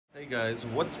Hey guys,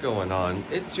 what's going on?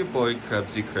 It's your boy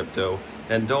Krebsy Crypto,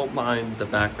 and don't mind the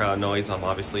background noise. I'm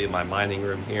obviously in my mining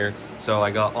room here, so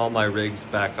I got all my rigs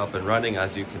back up and running.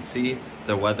 As you can see,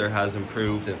 the weather has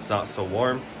improved, it's not so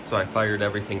warm, so I fired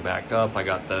everything back up. I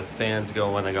got the fans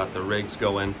going, I got the rigs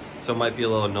going, so it might be a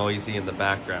little noisy in the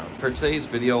background. For today's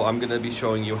video, I'm going to be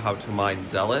showing you how to mine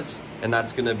Xelis, and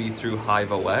that's going to be through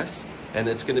Hiveos. And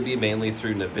it's going to be mainly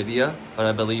through NVIDIA, but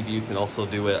I believe you can also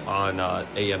do it on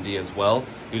AMD as well.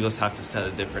 You just have to set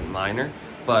a different miner.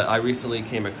 But I recently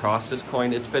came across this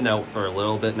coin. It's been out for a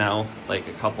little bit now, like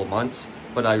a couple months,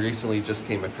 but I recently just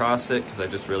came across it because I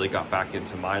just really got back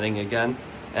into mining again.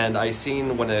 And I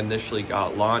seen when it initially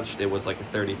got launched, it was like a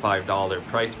 $35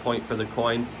 price point for the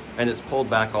coin, and it's pulled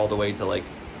back all the way to like,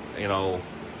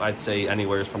 I'd say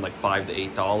anywhere from like $5 to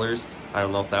 $8. I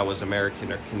don't know if that was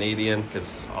American or Canadian,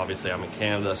 because obviously I'm in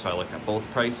Canada, so I look at both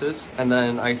prices. And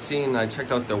then I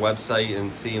checked out their website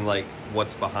and seen like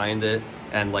what's behind it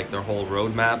and like their whole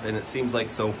roadmap, and it seems like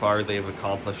so far they've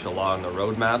accomplished a lot on the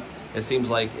roadmap. It seems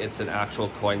like it's an actual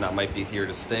coin that might be here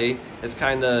to stay. It's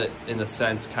kind of, in a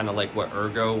sense, kind of like what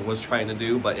Ergo was trying to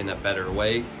do, but in a better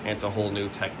way, and it's a whole new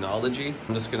technology.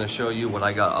 I'm just going to show you what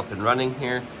I got up and running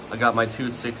here. I got my two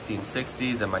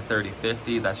 1660s and my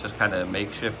 3050. That's just kind of a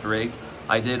makeshift rig.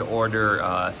 I did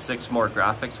order 6 more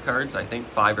graphics cards, I think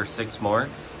 5 or 6 more,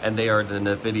 and they are the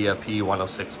NVIDIA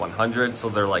P106-100, so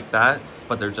they're like that,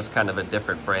 but they're just kind of a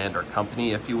different brand or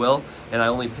company, if you will. And I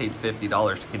only paid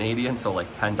 $50 Canadian, so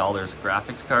like $10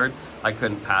 graphics card. I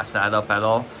couldn't pass that up at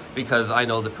all because I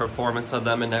know the performance of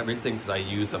them and everything because I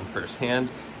use them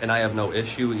firsthand, and I have no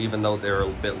issue even though they're a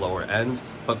bit lower end.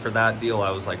 But for that deal,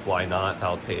 I was like, why not?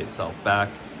 That'll pay itself back.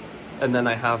 And then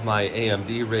I have my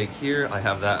AMD rig here. I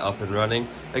have that up and running.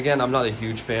 Again, I'm not a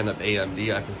huge fan of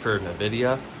AMD. I prefer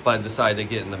NVIDIA, but I decided to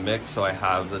get in the mix so I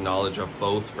have the knowledge of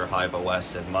both for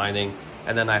Hiveos and mining.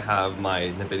 And then I have my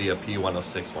NVIDIA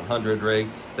P106-100 rig.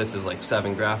 This is like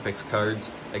 7 graphics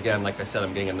cards. Again, like I said,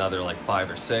 I'm getting another like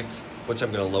 5 or 6, which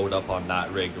I'm going to load up on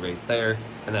that rig right there,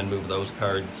 and then move those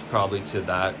cards probably to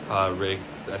that rig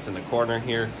that's in the corner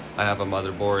here. I have a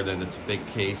motherboard and it's a big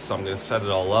case, so I'm going to set it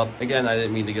all up. Again, I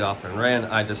didn't mean to get off and ran.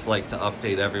 I just like to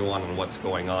update everyone on what's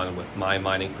going on with my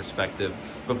mining perspective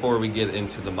before we get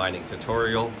into the mining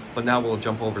tutorial. But now we'll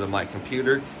jump over to my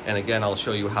computer, and again, I'll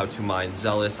show you how to mine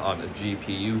Xelis on a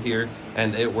GPU here.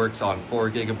 And it works on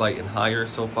 4GB and higher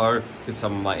so far, because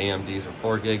some of my AMDs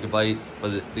are 4GB,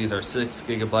 but these are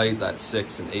 6GB, that's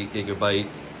 6 and 8GB.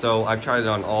 So I've tried it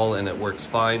on all and it works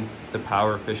fine. The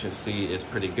power efficiency is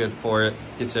pretty good for it,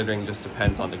 considering it just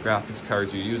depends on the graphics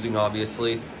cards you're using,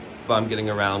 obviously. But I'm getting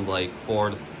around like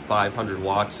 400 to 500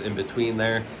 watts in between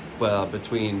there,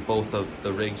 between both of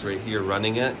the rigs right here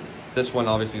running it. This one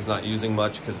obviously is not using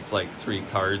much because it's like 3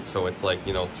 cards, so it's like,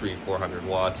 300-400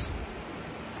 watts.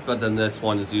 But then this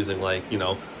one is using like,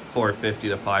 450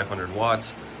 to 500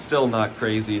 watts. Still not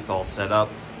crazy, it's all set up.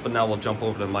 But now we'll jump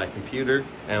over to my computer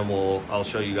and I'll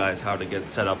show you guys how to get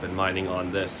set up in mining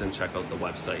on this and check out the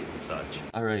website and such.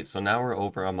 Alright, so now we're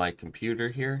over on my computer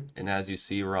here, and as you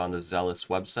see, we're on the Xelis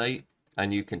website,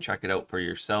 and you can check it out for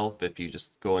yourself. If you just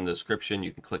go in the description,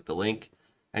 you can click the link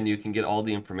and you can get all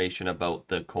the information about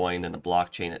the coin and the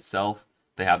blockchain itself.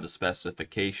 They have the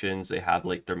specifications, they have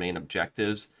like their main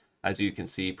objectives. As you can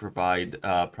see, provide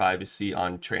privacy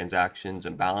on transactions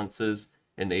and balances,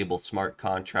 enable smart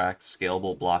contracts,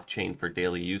 scalable blockchain for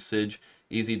daily usage,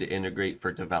 easy to integrate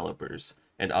for developers.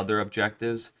 And other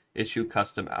objectives, issue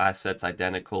custom assets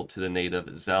identical to the native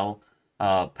XEL,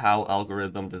 POW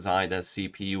algorithm designed as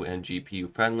CPU and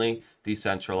GPU friendly,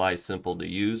 decentralized, simple to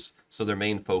use. So their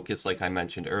main focus, like I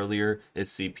mentioned earlier, is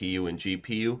CPU and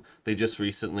GPU. They just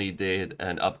recently did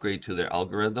an upgrade to their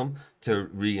algorithm to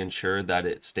re-ensure that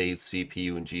it stays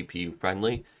CPU and GPU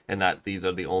friendly, and that these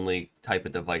are the only type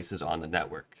of devices on the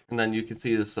network. And then you can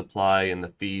see the supply and the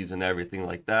fees and everything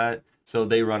like that. So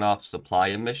they run off supply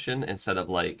emission instead of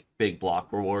like big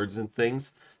block rewards and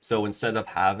things. So instead of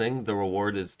having, the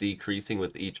reward is decreasing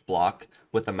with each block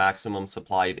with a maximum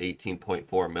supply of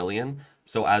 18.4 million.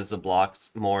 So as the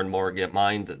blocks more and more get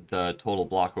mined, the total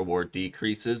block reward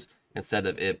decreases. Instead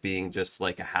of it being just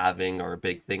like a halving or a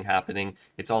big thing happening,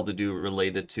 it's all to do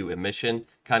related to emission,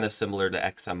 kind of similar to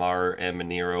XMR and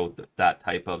Monero, that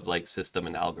type of like system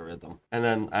and algorithm. And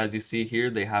then as you see here,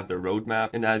 they have their roadmap,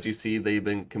 and as you see, they've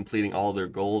been completing all their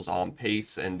goals on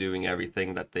pace and doing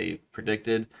everything that they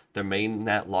predicted. Their main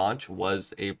net launch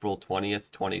was April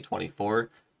 20th, 2024.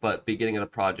 But beginning of the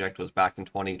project was back in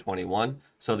 2021,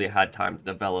 so they had time to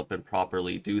develop and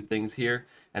properly do things here.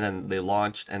 And then they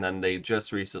launched, and then they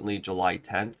just recently, July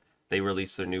 10th, they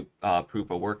released their new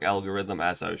proof of work algorithm,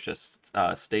 as I was just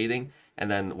stating, And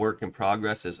then work in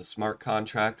progress is a smart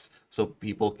contracts, so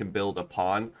people can build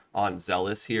upon on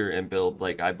Xelis here and build,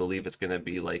 like, I believe it's going to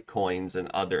be like coins and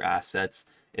other assets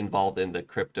involved in the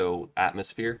crypto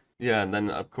atmosphere. Yeah, and then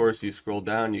of course you scroll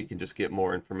down, you can just get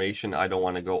more information. I don't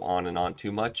want to go on and on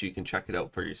too much. You can check it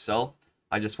out for yourself.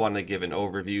 I just want to give an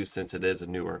overview since it is a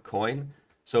newer coin.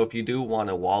 So if you do want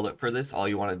a wallet for this, all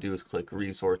you want to do is click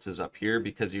resources up here,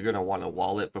 because you're going to want a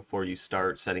wallet before you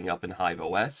start setting up in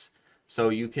Hiveos. So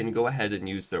you can go ahead and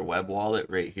use their web wallet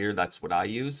right here. That's what I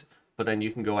use. But then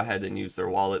you can go ahead and use their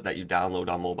wallet that you download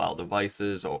on mobile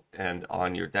devices and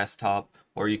on your desktop,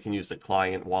 or you can use the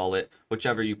client wallet,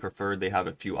 whichever you prefer. They have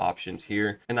a few options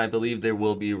here, and I believe they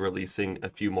will be releasing a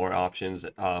few more options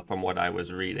from what I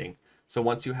was reading. So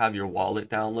once you have your wallet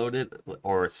downloaded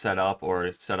or set up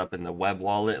in the web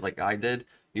wallet like I did,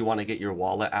 you want to get your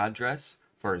wallet address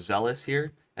for Xelis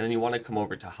here, and then you want to come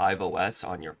over to Hiveos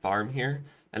on your farm here,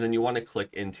 and then you want to click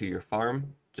into your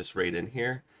farm, just right in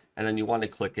here, and then you want to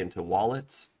click into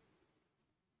wallets.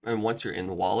 And once you're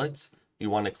in wallets, you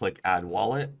want to click add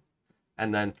wallet.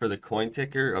 And then for the coin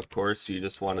ticker, of course, you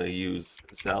just want to use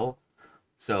XEL.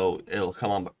 So it'll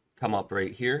come up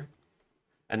right here.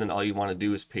 And then all you want to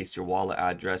do is paste your wallet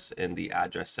address in the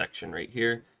address section right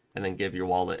here, and then give your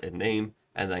wallet a name,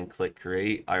 and then click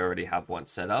create. I already have one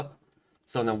set up.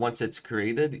 So then once it's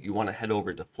created, you want to head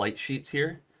over to flight sheets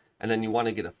here, and then you want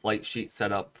to get a flight sheet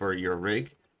set up for your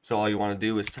rig. So all you want to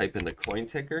do is type in the coin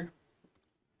ticker,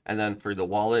 and then for the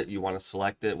wallet, you want to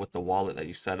select it with the wallet that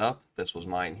you set up. This was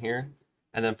mine here.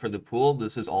 And then for the pool,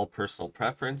 this is all personal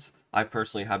preference. I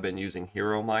personally have been using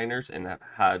hero miners and have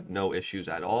had no issues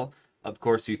at all. Of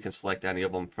course, you can select any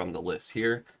of them from the list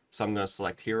here. So I'm going to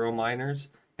select hero miners.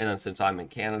 And then since I'm in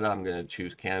Canada, I'm going to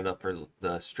choose Canada for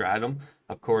the stratum.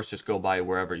 Of course, just go by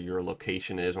wherever your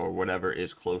location is or whatever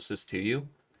is closest to you.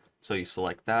 So you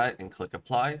select that and click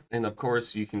apply. And of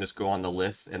course, you can just go on the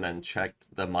list and then check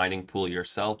the mining pool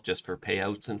yourself just for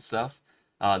payouts and stuff.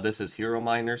 This is hero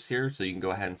miners here, so you can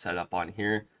go ahead and set up on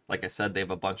here. Like I said, they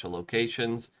have a bunch of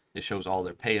locations. It shows all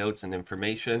their payouts and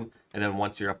information. And then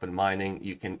once you're up and mining,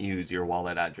 you can use your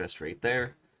wallet address right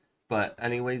there. But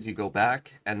anyways, you go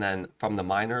back, and then from the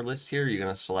miner list here, you're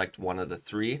going to select one of the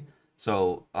three.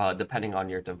 So depending on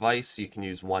your device, you can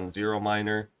use 1.0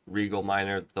 miner, Regal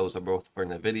miner, those are both for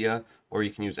NVIDIA, or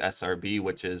you can use SRB,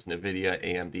 which is NVIDIA,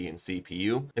 AMD, and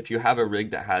CPU. If you have a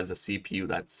rig that has a CPU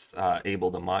that's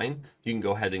able to mine, you can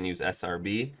go ahead and use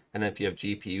SRB. And if you have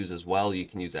GPUs as well, you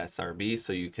can use SRB.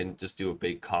 So you can just do a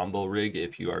big combo rig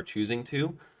if you are choosing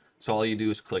to. So all you do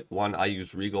is click one. I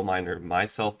use Regal miner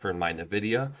myself for my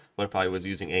NVIDIA, but if I was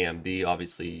using AMD,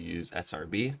 obviously you use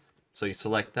SRB. So you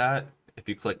select that. If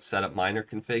you click setup miner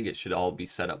config, it should all be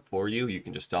set up for you. You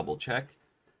can just double check.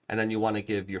 And then you want to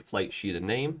give your flight sheet a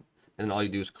name. And then all you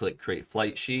do is click create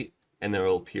flight sheet, and then it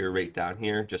will appear right down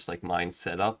here, just like mine's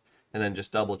set up. And then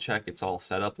just double check it's all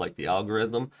set up like the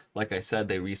algorithm. Like I said,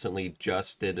 they recently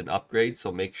just did an upgrade,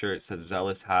 so make sure it says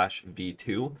Xelis hash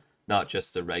v2, not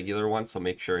just the regular one. So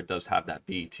make sure it does have that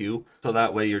v2. So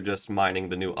that way you're just mining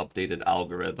the new updated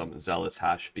algorithm, Xelis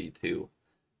hash v2.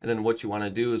 And then what you want to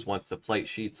do is once the flight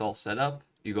sheet's all set up,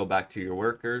 you go back to your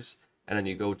workers, and then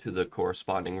you go to the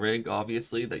corresponding rig,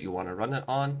 obviously, that you want to run it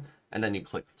on, and then you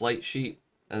click flight sheet,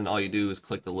 and then all you do is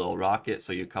click the little rocket.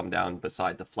 So you come down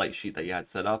beside the flight sheet that you had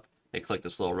set up, and click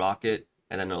this little rocket,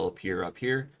 and then it'll appear up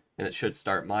here, and it should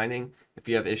start mining. If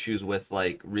you have issues with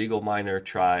like Regal miner,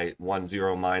 try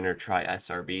 1.0 miner, try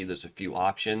SRB. There's a few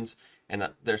options. And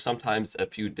there's sometimes a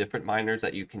few different miners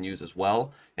that you can use as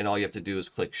well. And all you have to do is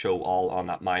click show all on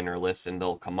that miner list, and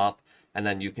they'll come up. And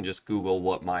then you can just Google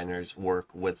what miners work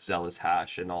with Xelis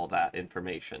hash and all that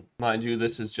information. Mind you,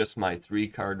 this is just my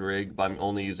 3-card rig, but I'm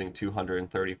only using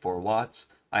 234 watts.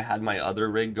 I had my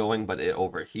other rig going, but it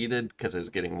overheated because it was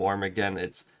getting warm again.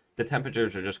 The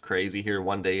temperatures are just crazy here.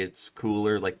 One day it's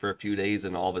cooler, like for a few days,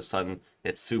 and all of a sudden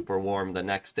it's super warm the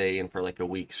next day and for like a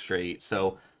week straight.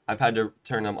 So I've had to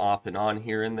turn them off and on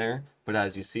here and there, but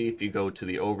as you see, if you go to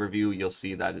the overview, you'll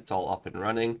see that it's all up and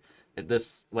running.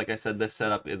 This, like I said, this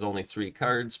setup is only 3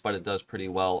 cards, but it does pretty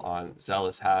well on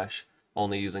Xelis hash,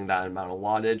 only using that amount of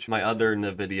wattage. My other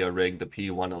NVIDIA rig, the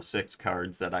P106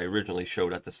 cards that I originally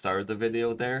showed at the start of the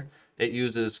video there, it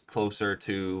uses closer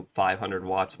to 500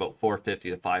 watts, about 450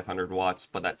 to 500 watts,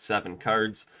 but that's 7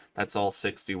 cards. That's all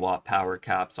 60 watt power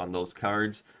caps on those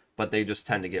cards. But they just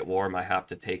tend to get warm. I have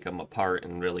to take them apart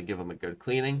and really give them a good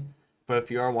cleaning. But if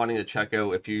you are wanting to check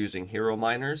out if you're using hero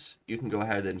miners, you can go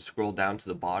ahead and scroll down to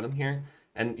the bottom here,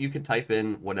 and you can type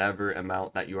in whatever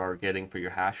amount that you are getting for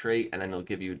your hash rate, and then it'll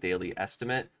give you a daily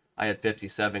estimate. I had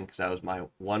 57 because that was my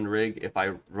one rig. If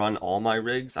I run all my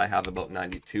rigs, I have about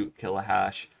 92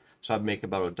 kilohash. So I'd make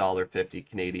about $1.50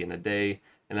 Canadian a day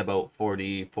and about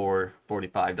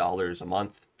 $45 a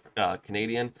month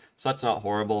Canadian. So that's not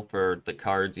horrible for the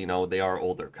cards, you know, they are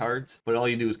older cards. But all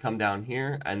you do is come down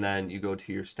here and then you go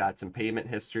to your stats and payment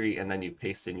history and then you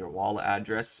paste in your wallet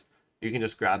address. You can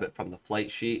just grab it from the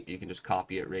flight sheet. You can just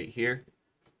copy it right here.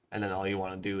 And then all you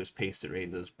want to do is paste it right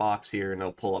into this box here and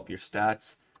it'll pull up your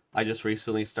stats. I just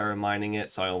recently started mining it,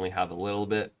 so I only have a little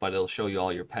bit, but it'll show you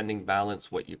all your pending balance,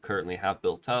 what you currently have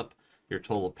built up, your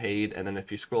total paid, and then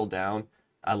if you scroll down,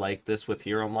 I like this with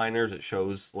hero miners, it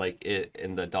shows like it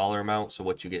in the dollar amount, so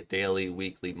what you get daily,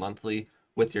 weekly, monthly,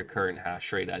 with your current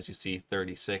hash rate, as you see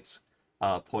 36.6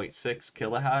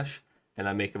 kilohash, and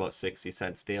I make about 60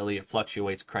 cents daily. It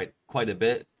fluctuates quite a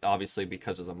bit, obviously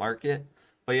because of the market.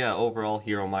 But yeah, overall,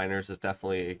 hero miners is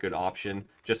definitely a good option,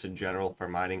 just in general for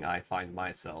mining, I find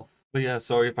myself. But yeah,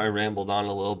 sorry if I rambled on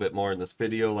a little bit more in this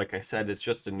video. Like I said, it's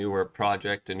just a newer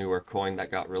project, a newer coin that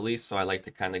got released, so I like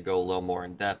to kind of go a little more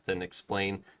in depth and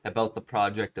explain about the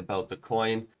project, about the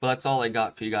coin. But that's all I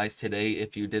got for you guys today.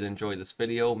 If you did enjoy this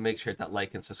video, make sure to hit that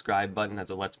like and subscribe button, as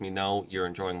it lets me know you're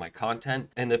enjoying my content.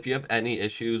 And if you have any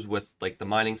issues with like the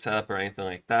mining setup or anything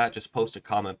like that, just post a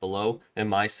comment below and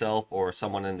myself or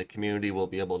someone in the community will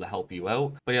be able to help you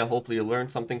out. But yeah, hopefully you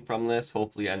learned something from this.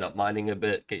 Hopefully you end up mining a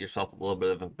bit, get yourself a little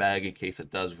bit of a bag in case it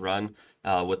does run.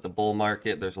 With the bull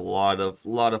market, there's a lot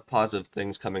of positive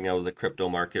things coming out of the crypto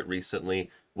market recently,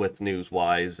 with news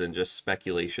wise and just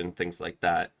speculation, things like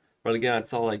that. But again,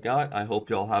 that's all I got. I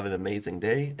hope you all have an amazing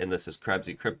day, and this is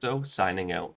Krebsy Crypto signing out.